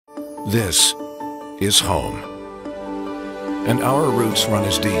This is home. And our roots run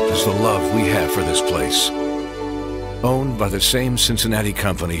as deep as the love we have for this place. Owned by the same Cincinnati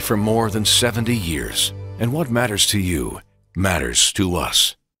company for more than 70 years. And what matters to you matters to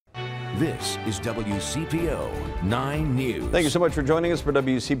us. This is WCPO 9 News. Thank you so much for joining us for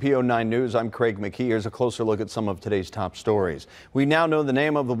WCPO 9 News. I'm Craig McKee. Here's a closer look at some of today's top stories. We now know the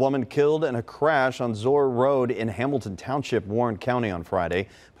name of the woman killed in a crash on Zor Road in Hamilton Township, Warren County on Friday.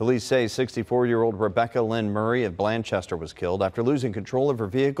 Police say 64-year-old Rebecca Lynn Murray of Blanchester was killed after losing control of her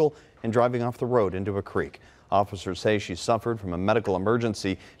vehicle and driving off the road into a creek. Officers say she suffered from a medical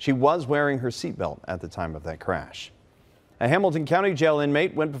emergency. She was wearing her seatbelt at the time of that crash. A Hamilton County jail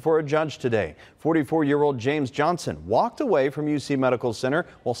inmate went before a judge today. 44-year-old James Johnson walked away from UC Medical Center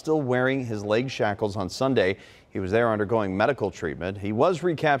while still wearing his leg shackles on Sunday. He was there undergoing medical treatment. He was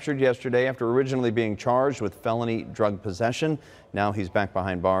recaptured yesterday after originally being charged with felony drug possession. Now he's back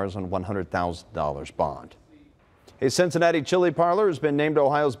behind bars on $100,000 bond. A Cincinnati chili parlor has been named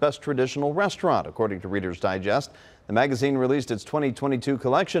Ohio's best traditional restaurant, according to Reader's Digest. The magazine released its 2022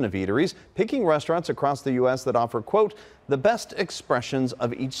 collection of eateries, picking restaurants across the U.S. that offer, quote, the best expressions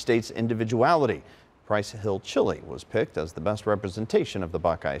of each state's individuality. Price Hill Chili was picked as the best representation of the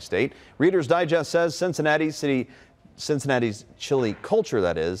Buckeye State. Reader's Digest says Cincinnati's chili culture,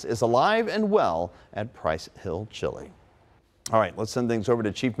 that is alive and well at Price Hill Chili. All right, let's send things over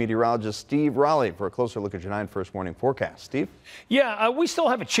to Chief Meteorologist Steve Raleigh for a closer look at your 9 First Morning forecast. Steve? Yeah, we still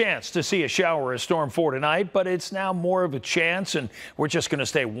have a chance to see a shower or a storm for tonight, but it's now more of a chance, and we're just going to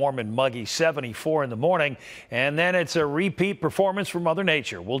stay warm and muggy, 74 in the morning, and then it's a repeat performance from Mother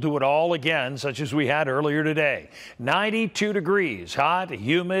Nature. We'll do it all again, such as we had earlier today. 92 degrees, hot,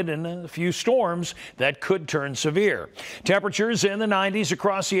 humid, and a few storms that could turn severe. Temperatures in the 90s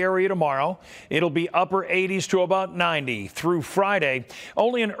across the area tomorrow. It'll be upper 80s to about 90 through Friday.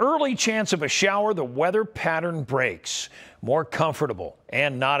 Only an early chance of a shower. The weather pattern breaks. More comfortable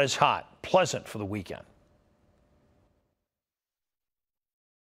and not as hot. Pleasant for the weekend.